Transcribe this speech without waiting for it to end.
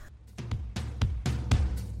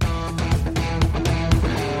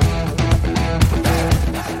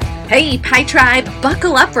Hey, Pi Tribe,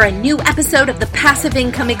 buckle up for a new episode of the Passive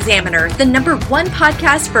Income Examiner, the #1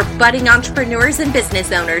 podcast for budding entrepreneurs and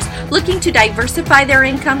business owners looking to diversify their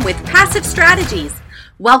income with passive strategies.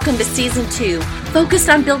 Welcome to Season 2, focused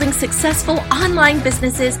on building successful online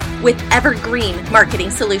businesses with evergreen marketing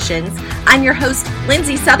solutions. I'm your host,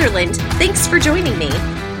 Lindsay Sutherland. Thanks for joining me.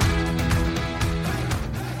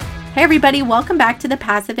 Hey everybody, welcome back to the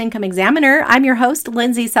Passive Income Examiner. I'm your host,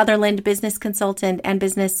 Lindsay Sutherland, business consultant and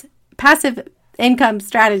business passive income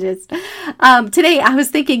strategist. Today I was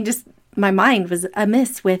thinking, just my mind was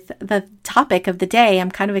amiss with the topic of the day. I'm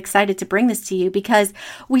kind of excited to bring this to you because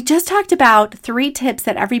we just talked about 3 tips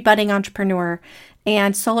that every budding entrepreneur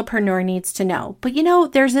and solopreneur needs to know. But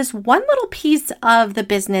there's this one little piece of the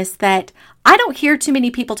business that I don't hear too many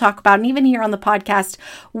people talk about. And even here on the podcast,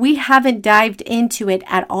 we haven't dived into it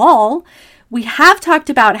at all. We have talked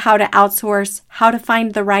about how to outsource, how to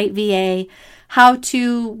find the right VA, how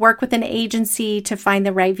to work with an agency to find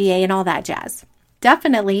the right VA and all that jazz.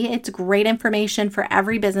 Definitely, it's great information for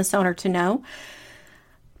every business owner to know.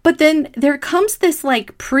 But then there comes this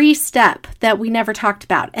pre-step that we never talked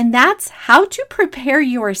about, and that's how to prepare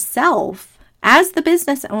yourself as the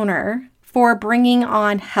business owner for bringing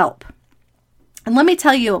on help. And let me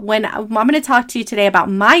tell you, when I'm going to talk to you today about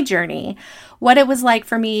my journey, what it was like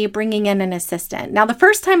for me bringing in an assistant. Now, the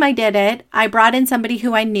first time I did it, I brought in somebody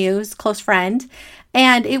who I knew, a close friend,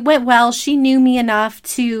 and it went well. She knew me enough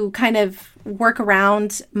to kind of work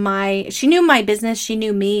around she knew my business, she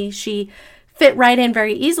knew me, she fit right in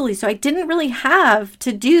very easily. So I didn't really have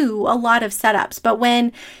to do a lot of setups. But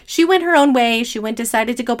when she went her own way,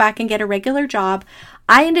 decided to go back and get a regular job,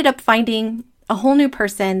 I ended up finding a whole new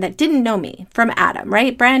person that didn't know me from Adam,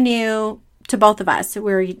 right? Brand new to both of us. We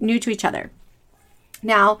were new to each other.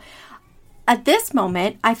 Now, at this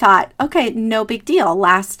moment, I thought, okay, no big deal.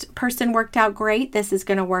 Last person worked out great. This is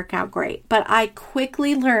going to work out great. But I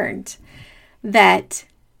quickly learned that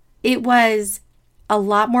it was a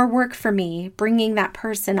lot more work for me bringing that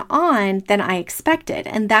person on than I expected.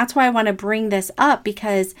 And that's why I want to bring this up,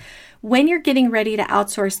 because when you're getting ready to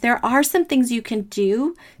outsource, there are some things you can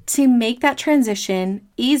do to make that transition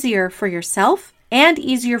easier for yourself and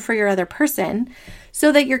easier for your other person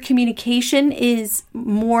so that your communication is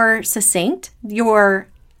more succinct. You're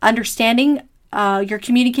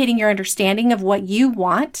communicating your understanding of what you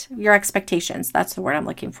want, your expectations. That's the word I'm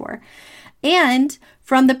looking for. And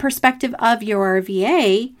from the perspective of your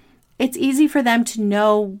VA, it's easy for them to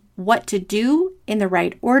know what to do in the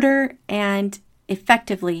right order and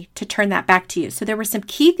effectively to turn that back to you. So there were some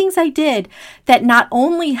key things I did that not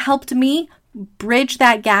only helped me bridge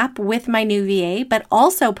that gap with my new VA, but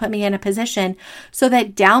also put me in a position so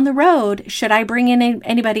that down the road, should I bring in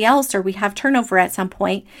anybody else or we have turnover at some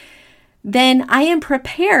point, then I am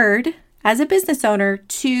prepared as a business owner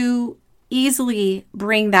to easily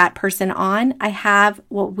bring that person on. I have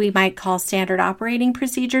what we might call standard operating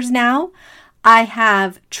procedures now. I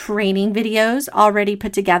have training videos already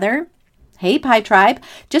put together. Hey, Pi Tribe.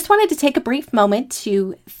 Just wanted to take a brief moment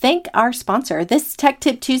to thank our sponsor. This Tech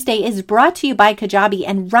Tip Tuesday is brought to you by Kajabi.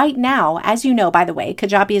 And right now, as you know, by the way,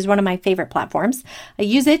 Kajabi is one of my favorite platforms. I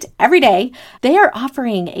use it every day. They are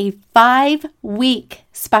offering a 5-week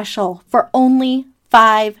special for only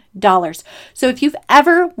 $5. So if you've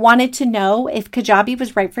ever wanted to know if Kajabi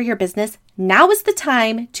was right for your business, now is the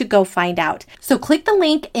time to go find out. So click the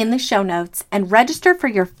link in the show notes and register for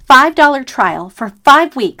your $5 trial for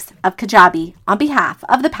 5 weeks of Kajabi on behalf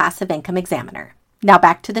of the Passive Income Examiner. Now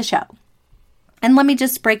back to the show. And let me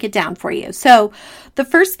just break it down for you. So the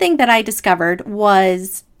first thing that I discovered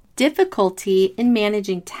was difficulty in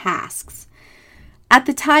managing tasks. At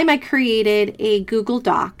the time, I created a Google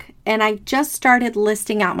Doc and I just started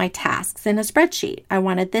listing out my tasks in a spreadsheet. I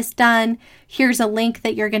wanted this done. Here's a link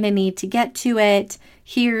that you're going to need to get to it.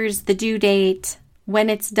 Here's the due date. When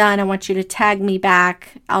it's done, I want you to tag me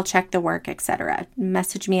back. I'll check the work, etc.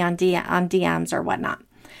 Message me on DMs or whatnot.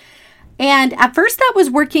 And at first that was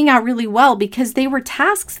working out really well because they were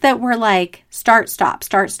tasks that were like start, stop.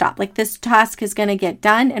 Like this task is going to get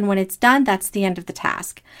done. And when it's done, that's the end of the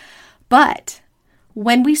task. But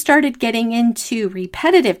when we started getting into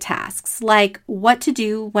repetitive tasks, like what to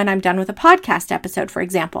do when I'm done with a podcast episode, for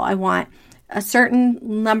example, I want a certain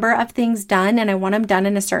number of things done and I want them done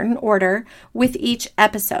in a certain order with each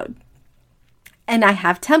episode. And I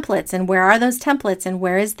have templates, and where are those templates, and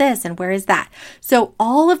where is this and where is that? So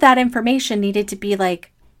all of that information needed to be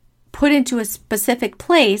put into a specific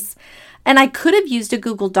place. And I could have used a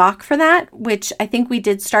Google Doc for that, which I think we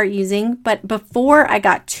did start using. But before I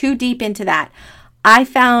got too deep into that, I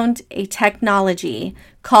found a technology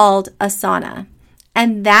called Asana.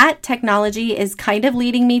 And that technology is kind of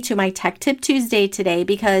leading me to my Tech Tip Tuesday today,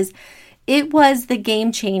 because it was the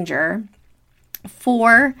game changer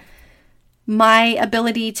for my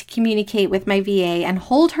ability to communicate with my VA and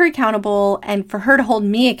hold her accountable, and for her to hold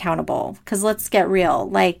me accountable. Because let's get real,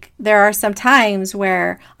 like there are some times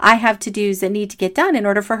where I have to-dos that need to get done in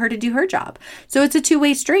order for her to do her job. So it's a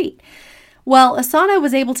two-way street. Well, Asana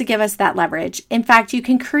was able to give us that leverage. In fact, you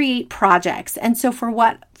can create projects. And so for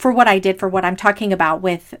what I did, for what I'm talking about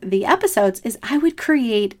with the episodes, is I would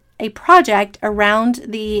create a project around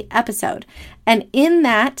the episode. And in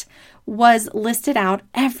that was listed out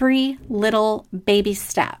every little baby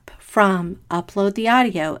step, from upload the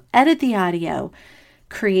audio, edit the audio,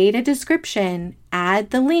 create a description, add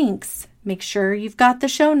the links, make sure you've got the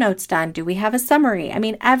show notes done. Do we have a summary? I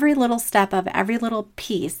mean, every little step of every little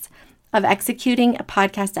piece of executing a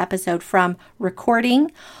podcast episode, from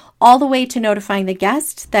recording all the way to notifying the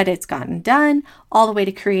guest that it's gotten done, all the way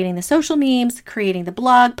to creating the social memes, creating the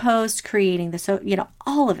blog post, creating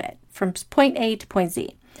all of it from point A to point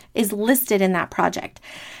Z is listed in that project.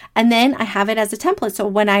 And then I have it as a template. So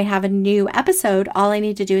when I have a new episode, all I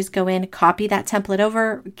need to do is go in, copy that template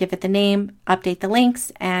over, give it the name, update the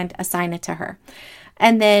links, and assign it to her.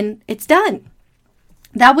 And then it's done.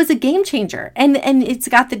 That was a game changer. And it's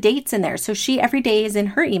got the dates in there. So she every day is in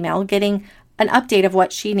her email getting an update of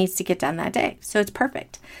what she needs to get done that day. So it's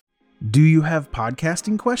perfect. Do you have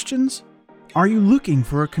podcasting questions? Are you looking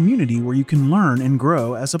for a community where you can learn and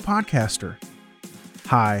grow as a podcaster?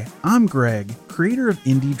 Hi, I'm Greg, creator of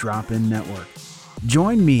Indie Drop-In Network.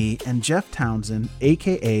 Join me and Jeff Townsend,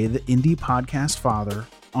 aka the Indie Podcast Father,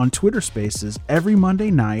 on Twitter Spaces every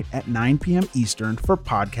Monday night at 9 p.m. Eastern for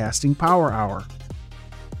Podcasting Power Hour.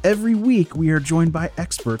 Every week, we are joined by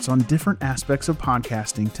experts on different aspects of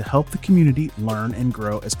podcasting to help the community learn and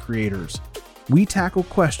grow as creators. We tackle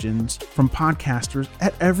questions from podcasters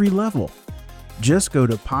at every level. Just go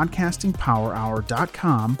to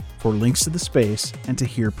podcastingpowerhour.com for links to the space and to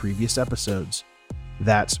hear previous episodes.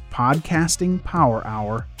 That's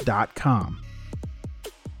podcastingpowerhour.com.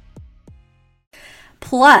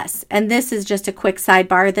 Plus, and this is just a quick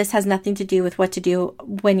sidebar, this has nothing to do with what to do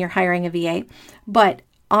when you're hiring a VA, but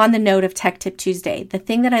on the note of Tech Tip Tuesday, the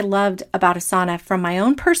thing that I loved about Asana from my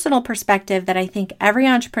own personal perspective that I think every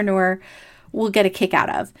entrepreneur will get a kick out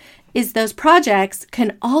of is those projects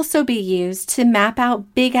can also be used to map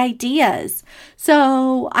out big ideas.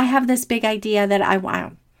 So I have this big idea that I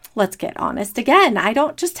want. Let's get honest again. I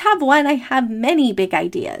don't just have one, I have many big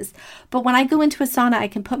ideas. But when I go into Asana, I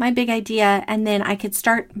can put my big idea and then I could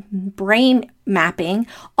start brain mapping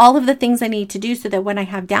all of the things I need to do so that when I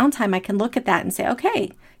have downtime, I can look at that and say,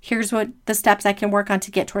 okay, here's what the steps I can work on to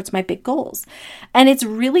get towards my big goals. And it's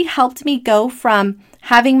really helped me go from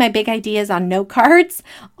having my big ideas on note cards,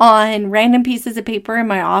 on random pieces of paper in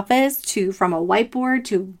my office, to from a whiteboard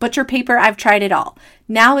to butcher paper. I've tried it all.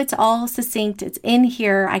 Now it's all succinct. It's in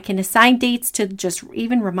here. I can assign dates to just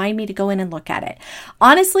even remind me to go in and look at it.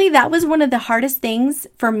 Honestly, that was one of the hardest things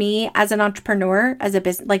for me as an entrepreneur, as a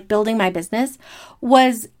business, like building my business,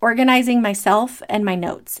 was organizing myself and my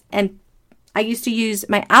notes. And I used to use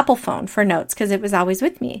my Apple phone for notes because it was always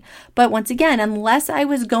with me. But once again, unless I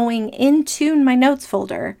was going into my notes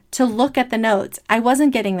folder to look at the notes, I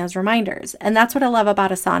wasn't getting those reminders. And that's what I love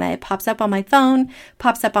about Asana. It pops up on my phone,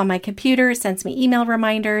 pops up on my computer, sends me email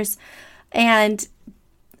reminders, and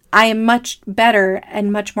I am much better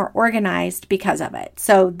and much more organized because of it.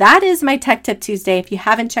 So that is my Tech Tip Tuesday. If you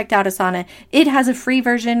haven't checked out Asana, it has a free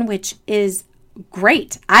version, which is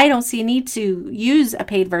great. I don't see a need to use a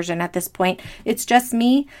paid version at this point. It's just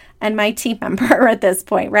me and my team member at this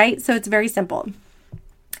point, right? So it's very simple.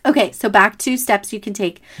 Okay, so back to steps you can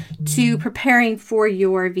take to preparing for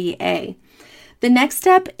your VA. The next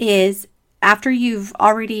step is, after you've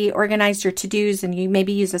already organized your to-dos and you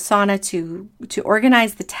maybe use Asana to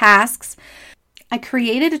organize the tasks, I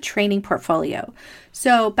created a training portfolio.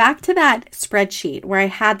 So back to that spreadsheet where I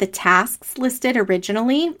had the tasks listed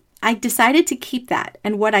originally, I decided to keep that.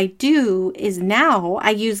 And what I do is now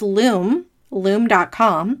I use loom.com,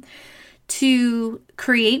 to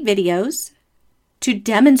create videos to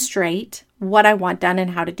demonstrate what I want done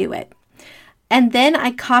and how to do it. And then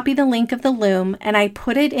I copy the link of the Loom and I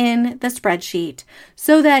put it in the spreadsheet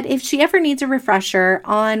so that if she ever needs a refresher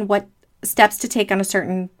on what steps to take on a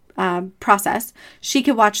certain process, she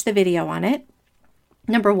could watch the video on it.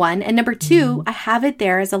 Number one. And number two, I have it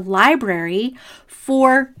there as a library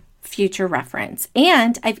for future reference.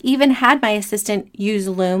 And I've even had my assistant use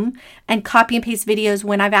Loom and copy and paste videos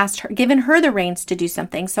when I've given her the reins to do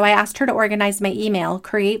something. So I asked her to organize my email,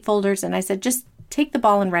 create folders, and I said, just take the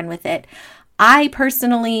ball and run with it. I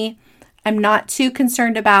personally I'm not too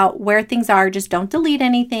concerned about where things are. Just don't delete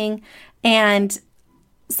anything and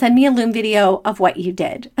send me a Loom video of what you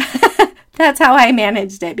did. That's how I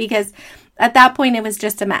managed it, because at that point it was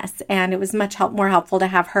just a mess, and it was much more helpful to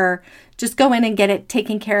have her just go in and get it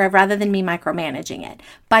taken care of rather than me micromanaging it.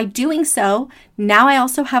 By doing so, now I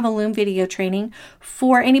also have a Loom video training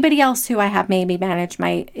for anybody else who I have maybe manage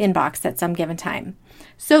my inbox at some given time.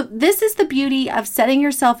 So this is the beauty of setting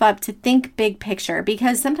yourself up to think big picture,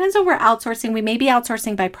 because sometimes when we're outsourcing, we may be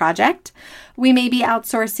outsourcing by project. We may be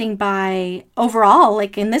outsourcing by overall,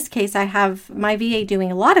 like in this case, I have my VA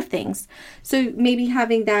doing a lot of things. So maybe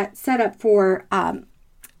having that set up for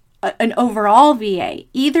an overall VA.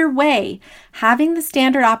 Either way, having the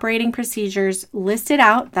standard operating procedures listed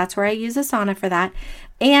out, that's where I use Asana for that,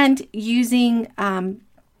 and using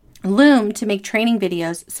Loom to make training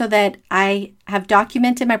videos so that I have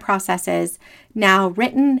documented my processes, now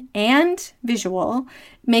written and visual,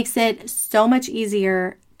 makes it so much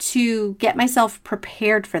easier to get myself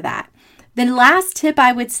prepared for that. The last tip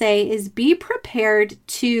I would say is be prepared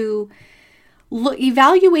to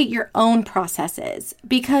evaluate your own processes,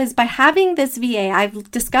 because by having this VA, I've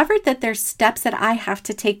discovered that there's steps that I have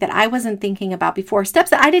to take that I wasn't thinking about before,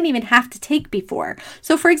 steps that I didn't even have to take before.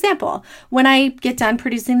 So for example, when I get done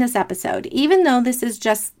producing this episode, even though this is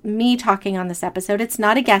just me talking on this episode, it's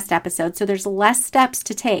not a guest episode, so there's less steps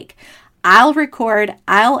to take. I'll record,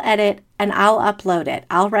 I'll edit, and I'll upload it.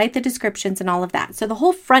 I'll write the descriptions and all of that. So the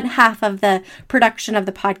whole front half of the production of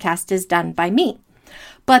the podcast is done by me.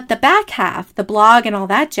 But the back half, the blog and all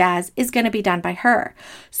that jazz, is going to be done by her.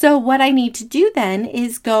 So what I need to do then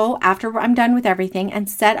is go, after I'm done with everything, and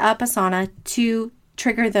set up Asana to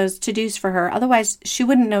trigger those to-dos for her. Otherwise, she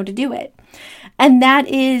wouldn't know to do it. And that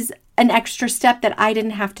is an extra step that I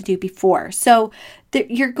didn't have to do before. So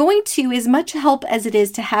you're going to, as much help as it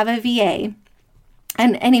is to have a VA,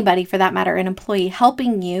 and anybody for that matter, an employee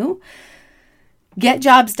helping you get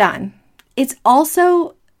jobs done, it's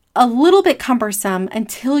also a little bit cumbersome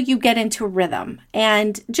until you get into a rhythm.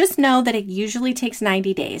 And just know that it usually takes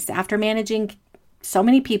 90 days. After managing so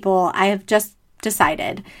many people, I have just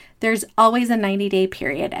decided there's always a 90-day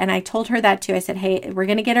period. And I told her that too. I said, hey, we're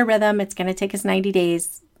going to get a rhythm. It's going to take us 90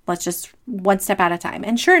 days. Let's just one step at a time.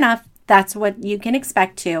 And sure enough, that's what you can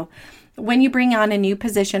expect to. When you bring on a new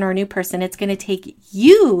position or a new person, it's going to take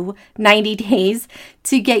you 90 days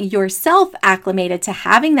to get yourself acclimated to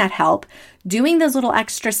having that help, doing those little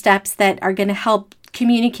extra steps that are going to help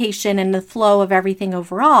communication and the flow of everything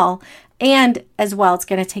overall. And as well, it's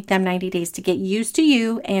going to take them 90 days to get used to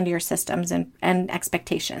you and your systems and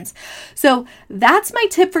expectations. So that's my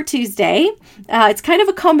tip for Tuesday. It's kind of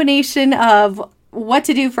a combination of what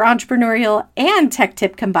to do for entrepreneurial and tech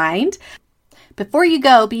tip combined. Before you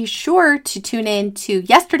go, be sure to tune in to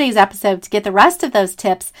yesterday's episode to get the rest of those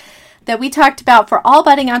tips that we talked about for all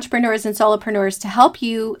budding entrepreneurs and solopreneurs to help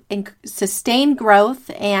you sustain growth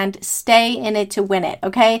and stay in it to win it,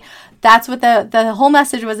 okay? That's what the whole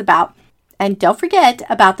message was about. And don't forget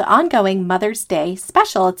about the ongoing Mother's Day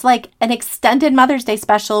special. It's like an extended Mother's Day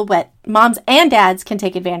special what moms and dads can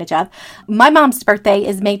take advantage of. My mom's birthday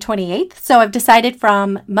is May 28th, so I've decided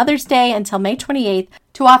from Mother's Day until May 28th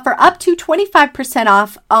to offer up to 25%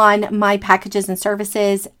 off on my packages and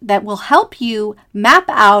services that will help you map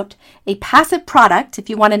out a passive product. If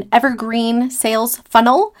you want an evergreen sales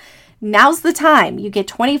funnel, now's the time. You get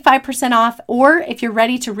 25% off, or if you're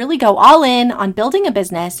ready to really go all in on building a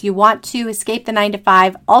business, you want to escape the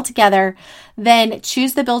 9-to-5 altogether, then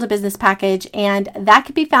choose the Build a Business package, and that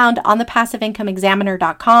can be found on the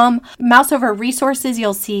PassiveIncomeExaminer.com. Mouse over resources,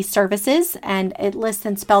 you'll see services, and it lists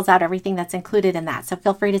and spells out everything that's included in that. So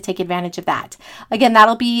feel free to take advantage of that. Again,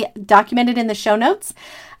 that'll be documented in the show notes.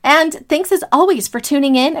 And thanks as always for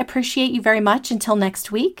tuning in. Appreciate you very much. Until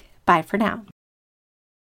next week, bye for now.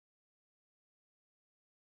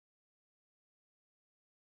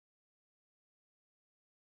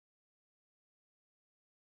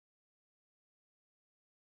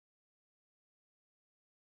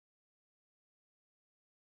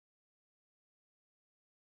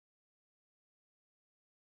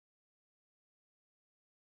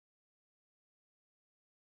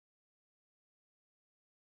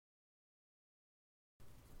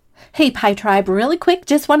 Hey, Pi Tribe, really quick,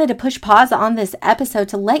 just wanted to push pause on this episode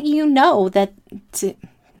to let you know that